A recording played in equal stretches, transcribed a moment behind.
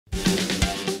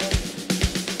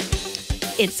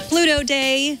It's Pluto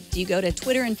Day. Do you go to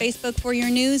Twitter and Facebook for your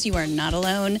news? You are not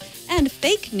alone. And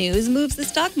fake news moves the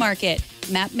stock market.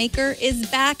 Mapmaker is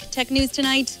back. Tech News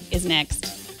Tonight is next.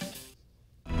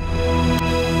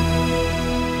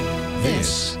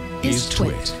 This is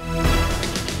Twit.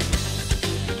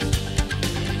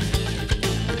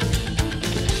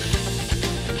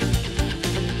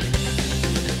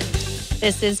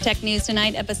 This is Tech News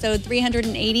Tonight, episode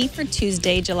 380 for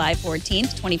Tuesday, July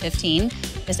 14th, 2015.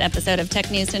 This episode of Tech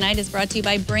News Tonight is brought to you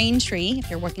by Braintree. If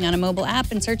you're working on a mobile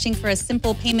app and searching for a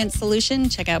simple payment solution,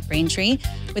 check out Braintree.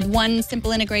 With one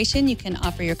simple integration, you can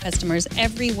offer your customers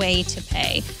every way to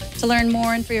pay. To learn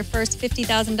more and for your first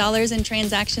 $50,000 in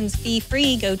transactions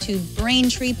fee-free, go to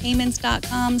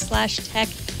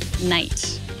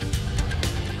braintreepayments.com/technight.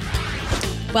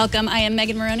 Welcome, I am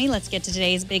Megan Maroney. Let's get to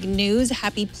today's big news.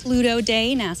 Happy Pluto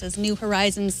Day. NASA's New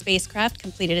Horizons spacecraft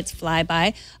completed its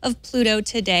flyby of Pluto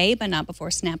today, but not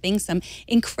before snapping some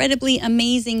incredibly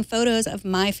amazing photos of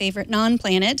my favorite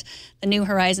non-planet. The New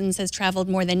Horizons has traveled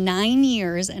more than 9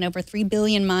 years and over 3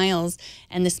 billion miles,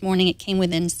 and this morning it came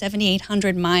within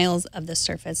 7,800 miles of the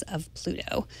surface of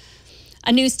Pluto.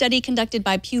 A new study conducted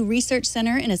by Pew Research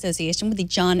Center in association with the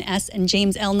John S. and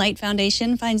James L. Knight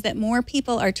Foundation finds that more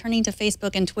people are turning to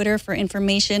Facebook and Twitter for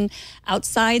information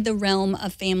outside the realm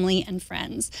of family and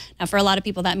friends. Now, for a lot of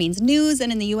people, that means news.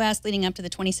 And in the U.S., leading up to the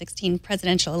 2016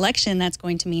 presidential election, that's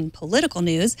going to mean political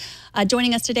news.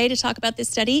 Joining us today to talk about this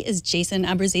study is Jason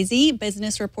Abrazizi,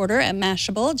 business reporter at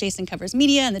Mashable. Jason covers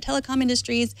media and the telecom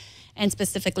industries and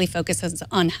specifically focuses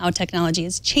on how technology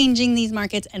is changing these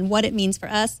markets and what it means for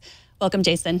us. Welcome,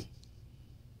 Jason.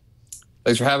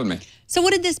 Thanks for having me. So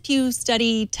what did this Pew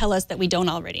study tell us that we don't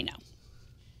already know?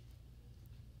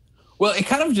 Well, it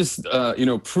kind of just,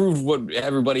 proved what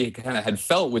everybody kind of had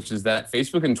felt, which is that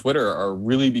Facebook and Twitter are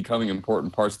really becoming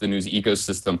important parts of the news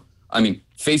ecosystem. I mean,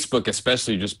 Facebook,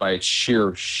 especially just by its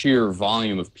sheer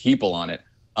volume of people on it.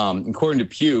 According to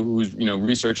Pew, who's,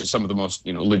 researches some of the most,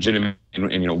 legitimate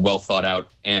and well thought out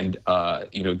and, well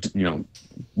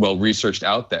researched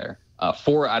out there.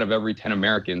 4 out of every 10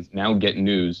 Americans now get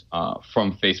news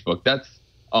from Facebook. That's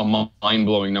a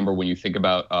mind-blowing number when you think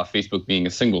about Facebook being a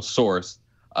single source.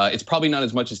 It's probably not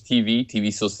as much as TV.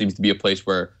 TV still seems to be a place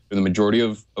where the majority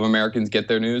of Americans get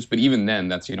their news. But even then,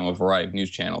 that's, a variety of news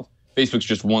channels. Facebook's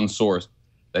just one source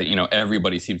that,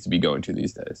 everybody seems to be going to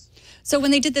these days. So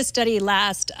when they did this study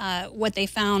last, what they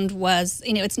found was,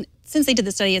 since they did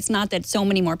the study, it's not that so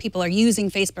many more people are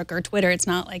using Facebook or Twitter. It's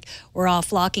not like we're all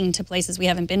flocking to places we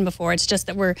haven't been before. It's just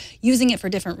that we're using it for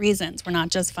different reasons. We're not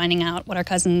just finding out what our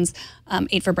cousins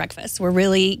ate for breakfast. We're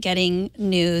really getting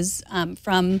news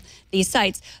from these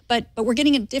sites. But we're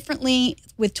getting it differently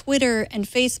with Twitter and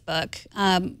Facebook.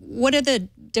 What are the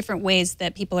different ways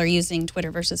that people are using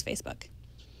Twitter versus Facebook?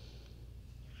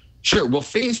 Sure. Well,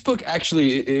 Facebook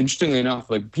actually, interestingly enough,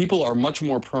 people are much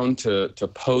more prone to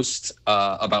post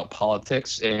about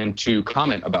politics and to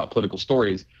comment about political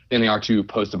stories than they are to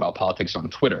post about politics on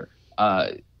Twitter.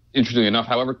 Interestingly enough,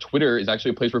 however, Twitter is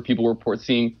actually a place where people report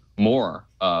seeing more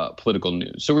political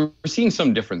news. So we're seeing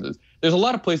some differences. There's a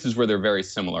lot of places where they're very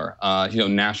similar.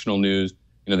 National news,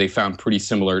 they found pretty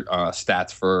similar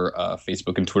stats for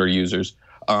Facebook and Twitter users,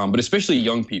 but especially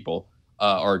young people.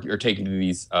 Are taking to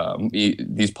these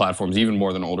platforms even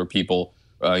more than older people,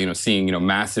 seeing,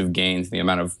 massive gains in the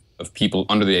amount of people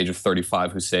under the age of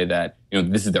 35 who say that,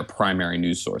 this is their primary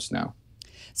news source now.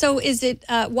 So is it,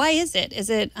 why is it?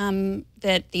 Is it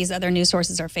that these other news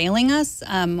sources are failing us?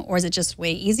 Or is it just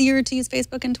way easier to use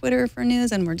Facebook and Twitter for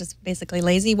news and we're just basically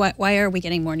lazy? Why are we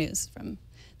getting more news from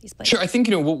these places? Sure. I think,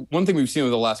 one thing we've seen over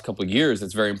the last couple of years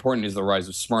that's very important is the rise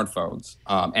of smartphones.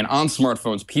 And on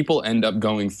smartphones, people end up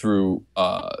going through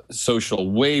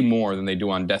social way more than they do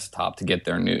on desktop to get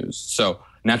their news. So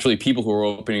naturally, people who are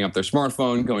opening up their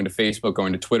smartphone, going to Facebook,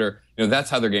 going to Twitter, that's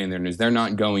how they're getting their news. They're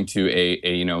not going to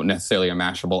a necessarily a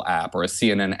Mashable app or a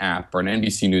CNN app or an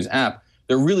NBC News app.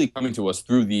 They're really coming to us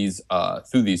through these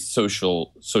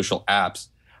social apps.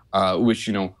 Which,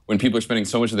 when people are spending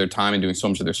so much of their time and doing so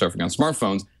much of their surfing on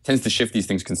smartphones, tends to shift these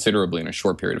things considerably in a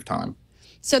short period of time.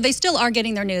 So they still are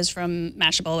getting their news from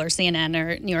Mashable or CNN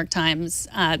or New York Times.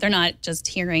 They're not just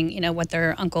hearing, what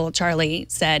their Uncle Charlie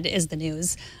said is the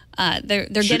news. They're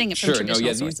getting it from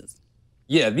traditional sources.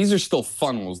 These are still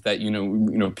funnels that,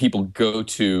 people go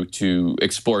to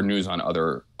explore news on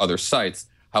other sites.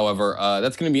 However,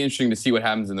 that's going to be interesting to see what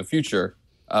happens in the future.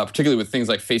 Particularly with things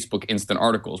like Facebook Instant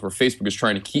Articles, where Facebook is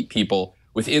trying to keep people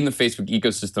within the Facebook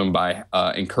ecosystem by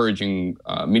encouraging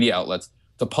media outlets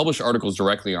to publish articles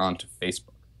directly onto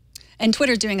Facebook. And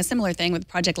Twitter's doing a similar thing with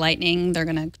Project Lightning. They're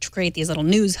going to create these little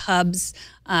news hubs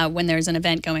when there's an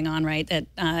event going on, right,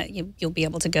 that you'll be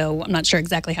able to go. I'm not sure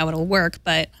exactly how it'll work,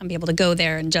 but I'll be able to go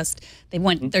there and just,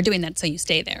 they're doing that so you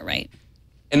stay there, right?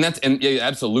 And yeah,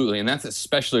 absolutely. And that's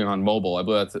especially on mobile. I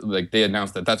believe that's, like, they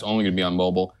announced that that's only going to be on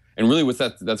mobile. And really what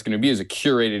that's going to be is a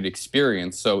curated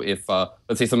experience. So if,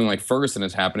 let's say something like Ferguson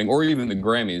is happening, or even the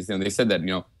Grammys, they said that,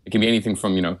 it can be anything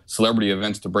from, celebrity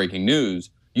events to breaking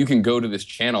news. You can go to this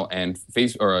channel and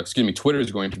Twitter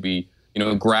is going to be,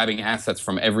 grabbing assets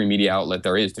from every media outlet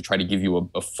there is to try to give you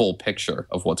a full picture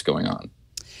of what's going on.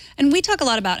 And we talk a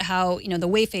lot about how, the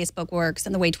way Facebook works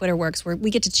and the way Twitter works, where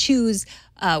we get to choose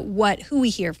who we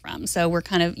hear from. So we're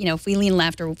kind of, if we lean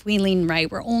left or if we lean right,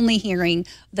 we're only hearing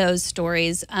those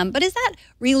stories. But is that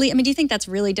really, do you think that's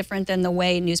really different than the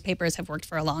way newspapers have worked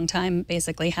for a long time,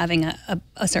 basically having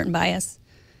a certain bias?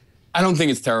 I don't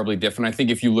think it's terribly different. I think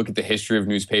if you look at the history of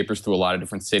newspapers through a lot of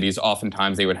different cities,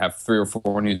 oftentimes they would have 3 or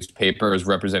 4 newspapers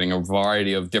representing a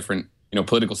variety of different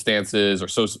political stances or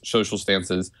social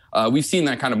stances. We've seen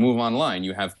that kind of move online.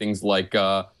 You have things like,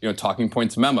 Talking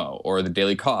Points Memo or the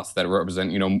Daily Kos that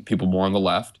represent, people more on the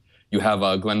left. You have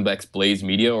Glenn Beck's Blaze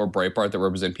Media or Breitbart that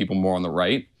represent people more on the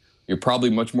right. You're probably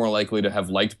much more likely to have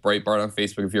liked Breitbart on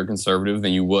Facebook if you're a conservative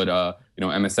than you would,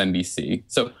 MSNBC.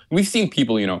 So we've seen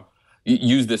people,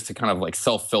 use this to kind of like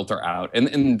self-filter out.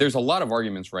 And there's a lot of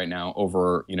arguments right now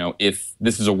over, if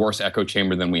this is a worse echo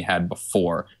chamber than we had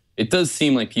before. It does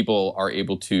seem like people are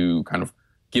able to kind of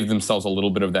give themselves a little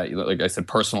bit of that, like I said,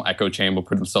 personal echo chamber,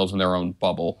 put themselves in their own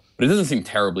bubble. But it doesn't seem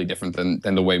terribly different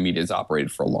than the way media has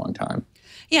operated for a long time.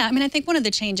 Yeah, I think one of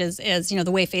the changes is,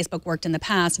 the way Facebook worked in the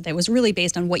past, that was really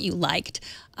based on what you liked.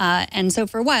 And so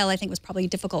for a while, I think it was probably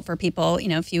difficult for people,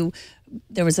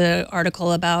 there was an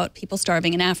article about people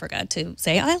starving in Africa to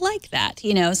say, I like that,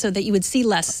 so that you would see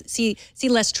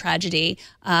less tragedy.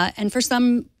 And for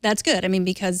some, that's good.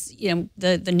 Because,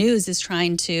 the news is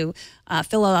trying to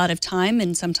fill a lot of time,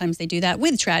 and sometimes they do that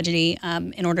with tragedy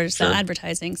in order to sell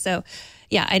advertising. So,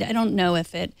 yeah, I don't know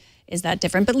if it is that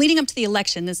different. But leading up to the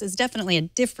election, this is definitely a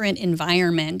different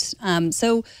environment.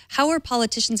 So how are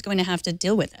politicians going to have to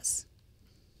deal with this?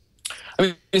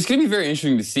 It's going to be very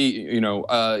interesting to see,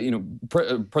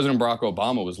 President Barack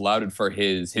Obama was lauded for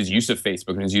his use of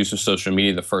Facebook and his use of social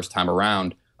media the first time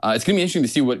around. It's going to be interesting to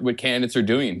see what candidates are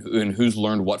doing and who's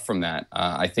learned what from that.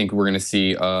 I think we're going to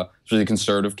see especially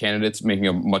conservative candidates making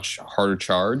a much harder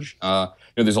charge.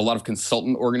 There's a lot of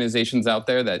consultant organizations out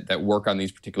there that work on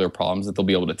these particular problems that they'll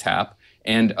be able to tap.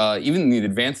 And even the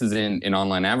advances in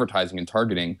online advertising and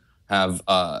targeting have,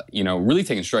 really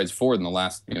taken strides forward in the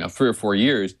last, 3 or 4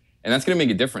 years. And that's going to make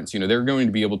a difference. They're going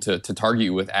to be able to target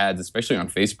you with ads, especially on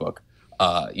Facebook,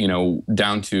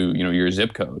 down to, your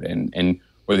zip code and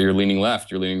whether you're leaning left,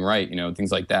 you're leaning right,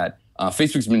 things like that.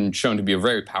 Facebook's been shown to be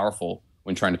very powerful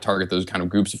when trying to target those kind of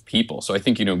groups of people. So I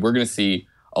think, we're going to see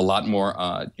a lot more,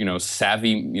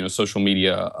 savvy, social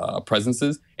media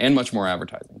presences and much more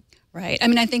advertising. Right.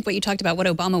 I think what you talked about, what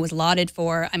Obama was lauded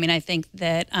for, I think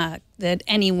that that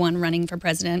anyone running for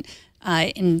president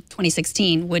in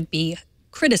 2016 would be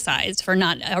criticized for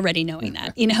not already knowing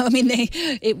that.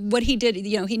 What he did,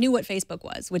 he knew what Facebook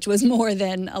was, which was more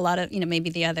than a lot of, maybe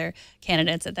the other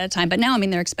candidates at that time. But now,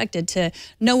 they're expected to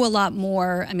know a lot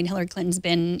more. Hillary Clinton's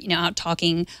been, out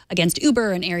talking against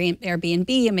Uber and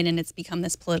Airbnb. And it's become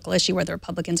this political issue where the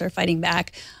Republicans are fighting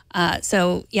back.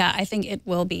 So, yeah, I think it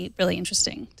will be really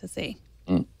interesting to see.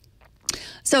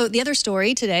 So the other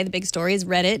story today, the big story, is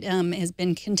Reddit has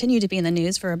been continued to be in the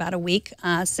news for about a week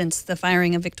since the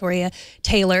firing of Victoria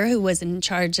Taylor, who was in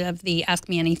charge of the Ask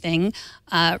Me Anything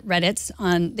Reddits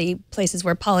on the places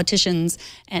where politicians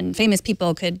and famous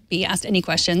people could be asked any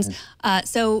questions.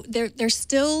 So they're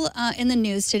still in the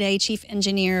news today. Chief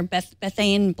engineer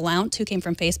Bethane Blount, who came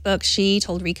from Facebook, she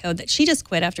told Recode that she just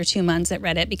quit after 2 months at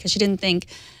Reddit because she didn't think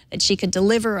that she could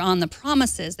deliver on the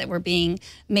promises that were being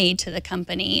made to the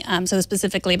company. So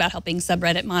specifically about helping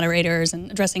subreddit moderators and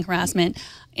addressing harassment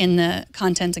in the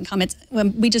content and comments.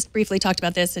 We just briefly talked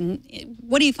about this, and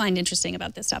what do you find interesting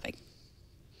about this topic?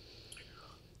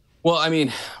 Well,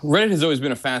 Reddit has always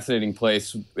been a fascinating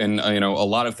place, and a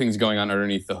lot of things going on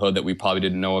underneath the hood that we probably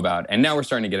didn't know about, and now we're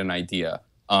starting to get an idea.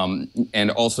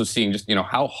 And also seeing just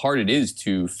how hard it is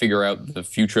to figure out the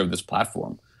future of this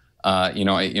platform.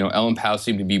 Ellen Pao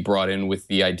seemed to be brought in with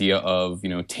the idea of,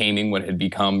 taming what had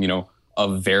become, a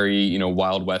very,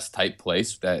 Wild West type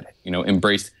place that,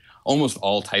 embraced almost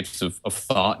all types of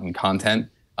thought and content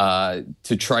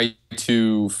to try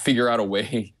to figure out a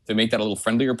way to make that a little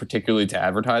friendlier, particularly to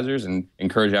advertisers, and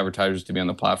encourage advertisers to be on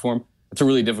the platform. It's a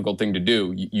really difficult thing to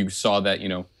do. You saw that,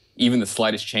 even the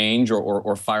slightest change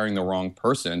or firing the wrong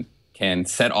person can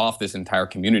set off this entire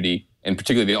community, and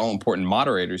particularly the all-important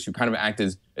moderators who kind of act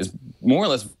as more or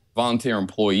less volunteer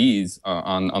employees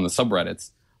on the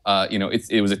subreddits.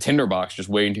 It was a tinderbox just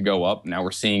waiting to go up. Now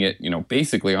we're seeing it,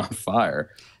 basically on fire.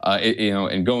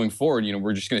 And going forward,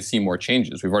 we're just going to see more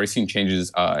changes. We've already seen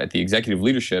changes at the executive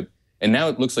leadership. And now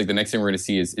it looks like the next thing we're going to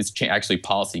see is actually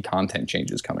policy content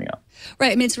changes coming up.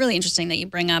 Right. I mean, it's really interesting that you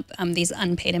bring up these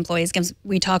unpaid employees, because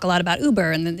we talk a lot about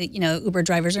Uber, and Uber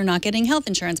drivers are not getting health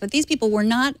insurance. But these people were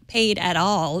not paid at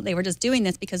all. They were just doing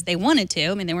this because they wanted to.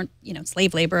 I mean, they weren't,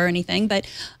 slave labor or anything. But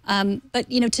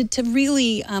to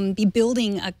really be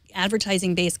building an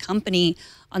advertising-based company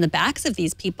on the backs of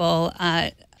these people,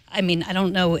 I mean, I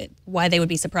don't know why they would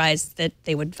be surprised that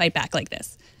they would fight back like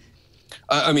this.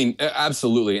 I mean,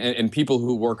 absolutely. And people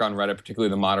who work on Reddit, particularly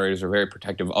the moderators, are very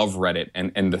protective of Reddit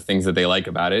and the things that they like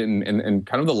about it and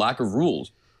kind of the lack of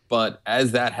rules. But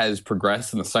as that has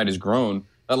progressed and the site has grown,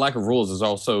 that lack of rules has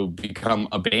also become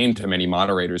a bane to many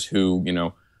moderators who,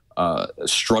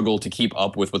 struggle to keep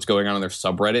up with what's going on in their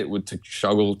subreddit, to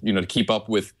struggle, to keep up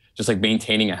with just like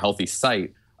maintaining a healthy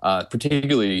site,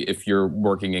 particularly if you're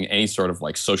working in any sort of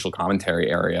like social commentary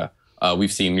area.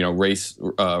 We've seen, race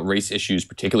issues,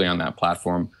 particularly on that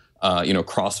platform,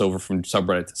 crossover from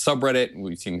subreddit to subreddit.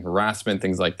 We've seen harassment,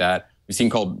 things like that. We've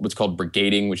seen what's called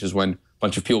brigading, which is when a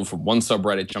bunch of people from one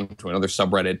subreddit jump to another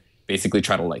subreddit, basically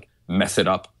try to like mess it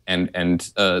up. And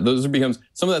those becomes,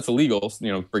 some of that's illegal.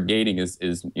 Brigading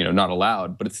is not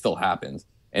allowed, but it still happens.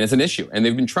 And it's an issue. And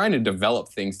they've been trying to develop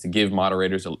things to give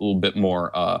moderators a little bit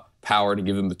more power, to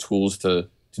give them the tools to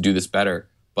do this better.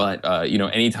 But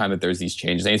anytime that there's these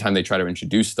changes, anytime they try to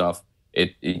introduce stuff,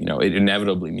 it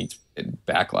inevitably meets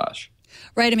backlash.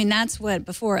 Right. I mean, that's what,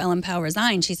 before Ellen Pao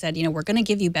resigned, she said, we're going to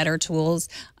give you better tools.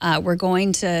 We're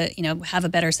going to, have a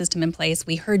better system in place.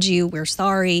 We heard you. We're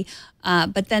sorry.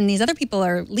 But then these other people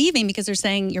are leaving because they're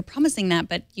saying, you're promising that,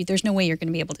 but there's no way you're going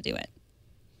to be able to do it.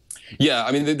 Yeah,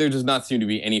 I mean, there does not seem to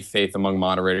be any faith among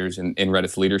moderators in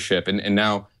Reddit's leadership. And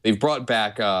now they've brought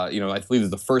back, I believe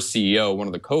it's the first CEO, one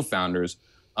of the co-founders,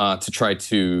 to try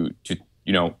to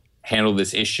handle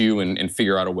this issue and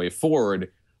figure out a way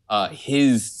forward.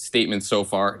 His statements so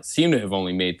far seem to have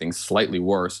only made things slightly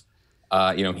worse.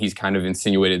 He's kind of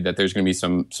insinuated that there's going to be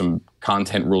some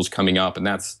content rules coming up, and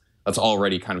that's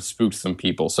already kind of spooked some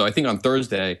people. So I think on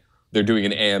Thursday they're doing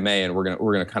an AMA, and we're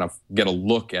gonna kind of get a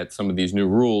look at some of these new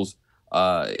rules.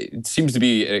 It seems to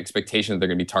be an expectation that they're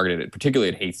going to be targeted,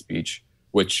 particularly at hate speech,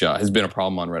 which has been a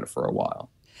problem on Reddit for a while.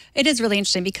 It is really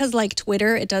interesting because, like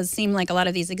Twitter, it does seem like a lot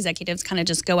of these executives kind of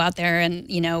just go out there and,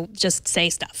 just say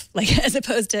stuff, like, as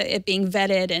opposed to it being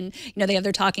vetted and, they have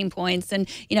their talking points and,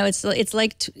 it's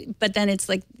like, but then it's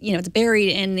like, it's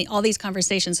buried in all these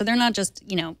conversations. So they're not just,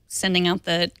 sending out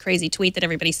the crazy tweet that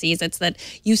everybody sees. It's that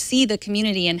you see the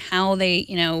community and how they,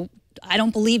 I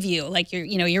don't believe you, like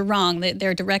you're wrong.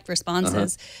 They're direct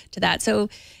responses to that. So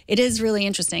it is really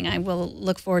interesting. I will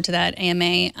look forward to that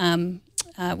AMA.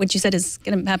 Which you said is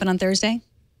going to happen on Thursday?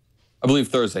 I believe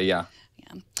Thursday, yeah.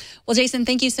 Yeah. Well, Jason,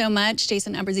 thank you so much.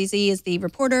 Jason Abrazizi is the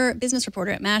business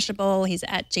reporter at Mashable. He's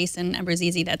at Jason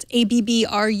Abrazizi. That's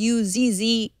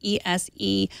ABBRUZZESE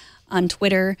on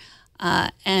Twitter.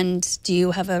 And do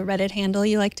you have a Reddit handle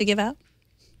you like to give out?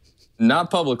 Not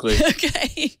publicly.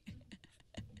 Okay.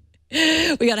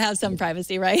 We got to have some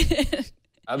privacy, right?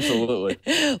 Absolutely.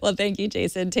 Well, thank you,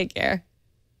 Jason. Take care.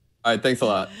 All right, thanks a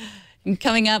lot. And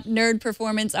coming up, nerd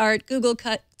performance art, Google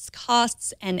cuts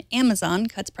costs, and Amazon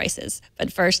cuts prices.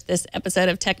 But first, this episode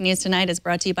of Tech News Tonight is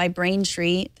brought to you by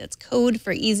Braintree. That's code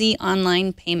for easy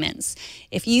online payments.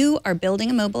 If you are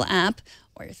building a mobile app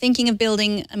or you're thinking of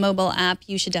building a mobile app,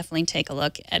 you should definitely take a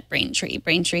look at Braintree.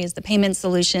 Braintree is the payment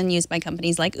solution used by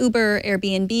companies like Uber,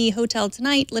 Airbnb, Hotel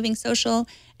Tonight, Living Social,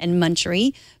 and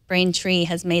Munchery. Braintree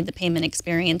has made the payment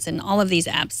experience in all of these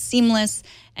apps seamless,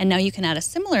 and now you can add a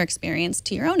similar experience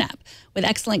to your own app. With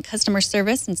excellent customer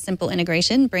service and simple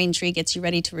integration, Braintree gets you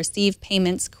ready to receive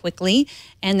payments quickly,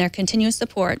 and their continuous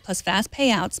support plus fast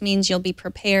payouts means you'll be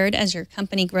prepared as your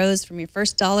company grows from your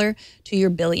first dollar to your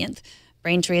billionth.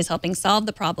 Braintree is helping solve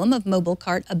the problem of mobile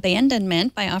cart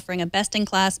abandonment by offering a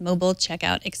best-in-class mobile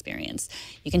checkout experience.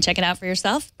 You can check it out for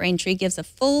yourself. Braintree gives a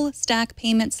full-stack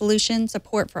payment solution,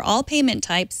 support for all payment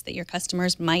types that your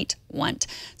customers might want.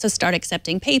 So start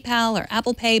accepting PayPal or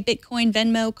Apple Pay, Bitcoin,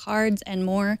 Venmo, cards, and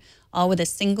more, all with a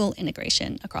single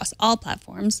integration across all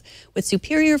platforms with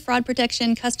superior fraud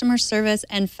protection, customer service,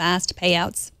 and fast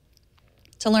payouts.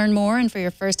 To learn more and for your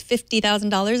first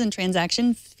 $50,000 in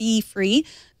transaction fee-free,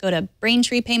 go to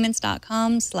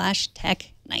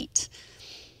braintreepayments.com/technight.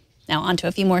 Now, on to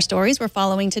a few more stories we're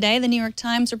following today. The New York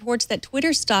Times reports that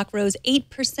Twitter stock rose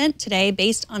 8% today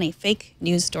based on a fake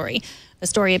news story. The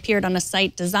story appeared on a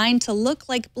site designed to look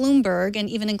like Bloomberg and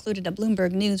even included a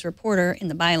Bloomberg News reporter in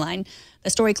the byline. The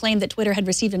story claimed that Twitter had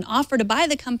received an offer to buy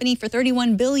the company for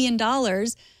 $31 billion.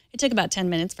 It took about 10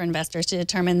 minutes for investors to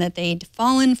determine that they'd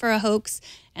fallen for a hoax,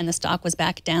 and the stock was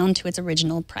back down to its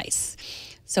original price.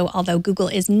 So although Google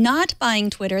is not buying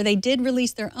Twitter, they did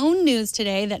release their own news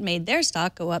today that made their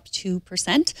stock go up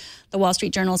 2%. The Wall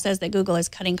Street Journal says that Google is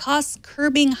cutting costs,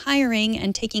 curbing hiring,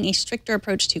 and taking a stricter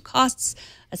approach to costs,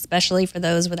 especially for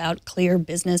those without clear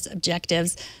business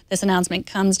objectives. This announcement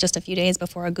comes just a few days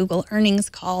before a Google earnings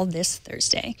call this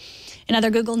Thursday. In other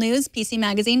Google news, PC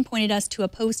Magazine pointed us to a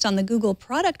post on the Google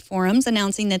product forums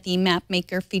announcing that the Map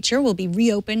Maker feature will be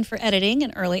reopened for editing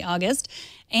in early August,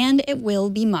 and it will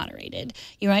be moderated.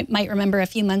 You might remember a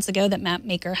few months ago that Map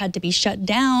Maker had to be shut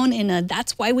down in a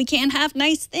 "that's why we can't have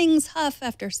nice things" huff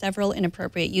after several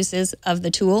inappropriate uses of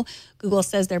the tool. Google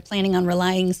says they're planning on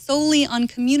relying solely on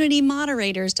community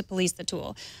moderators to police the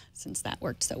tool, since that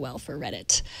worked so well for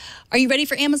Reddit. Are you ready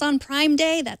for Amazon Prime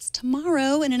Day? That's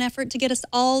tomorrow. In an effort to get us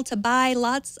all to buy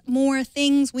lots more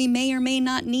things we may or may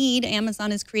not need,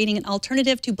 Amazon is creating an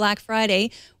alternative to Black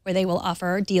Friday, where they will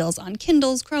offer deals on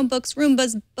Kindles, Chromebooks,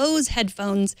 Roombas, Bose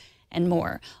headphones, and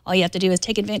more. All you have to do is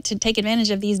take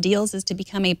advantage of these deals is to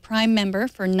become a Prime member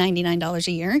for $99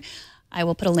 a year. I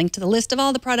will put a link to the list of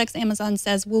all the products Amazon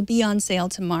says will be on sale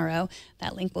tomorrow.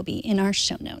 That link will be in our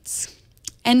show notes.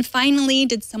 And finally,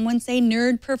 did someone say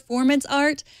nerd performance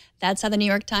art? That's how the New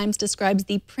York Times describes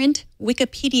the Print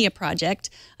Wikipedia project,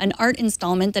 an art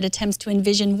installment that attempts to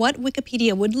envision what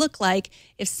Wikipedia would look like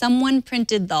if someone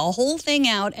printed the whole thing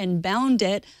out and bound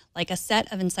it like a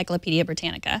set of Encyclopedia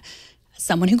Britannica. As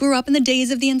someone who grew up in the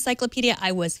days of the encyclopedia,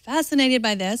 I was fascinated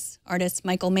by this. Artist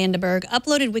Michael Mandeberg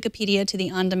uploaded Wikipedia to the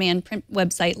on-demand print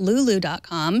website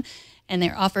lulu.com, and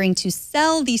they're offering to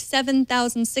sell the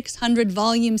 7,600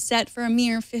 volume set for a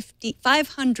mere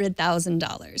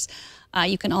 $500,000.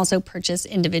 You can also purchase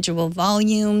individual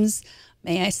volumes.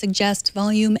 May I suggest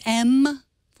volume M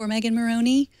for Megan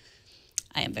Maroney?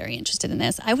 I am very interested in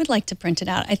this. I would like to print it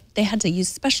out. They had to use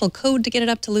special code to get it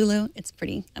up to Lulu. It's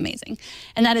pretty amazing.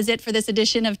 And that is it for this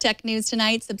edition of Tech News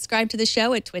Tonight. Subscribe to the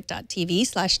show at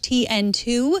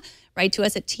twit.tv/TN2. Write to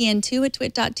us at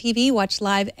tn2@twit.tv. Watch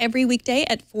live every weekday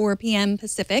at 4 p.m.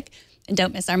 Pacific. And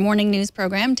don't miss our morning news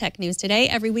program, Tech News Today,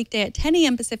 every weekday at 10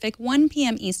 a.m. Pacific, 1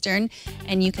 p.m. Eastern.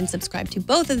 And you can subscribe to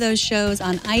both of those shows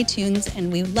on iTunes. And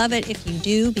we love it if you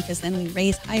do, because then we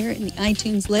raise higher in the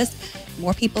iTunes list.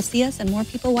 More people see us and more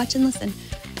people watch and listen.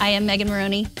 I am Megan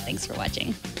Maroney. Thanks for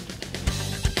watching.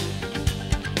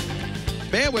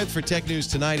 Bandwidth for Tech News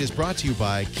Tonight is brought to you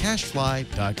by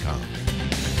CashFly.com.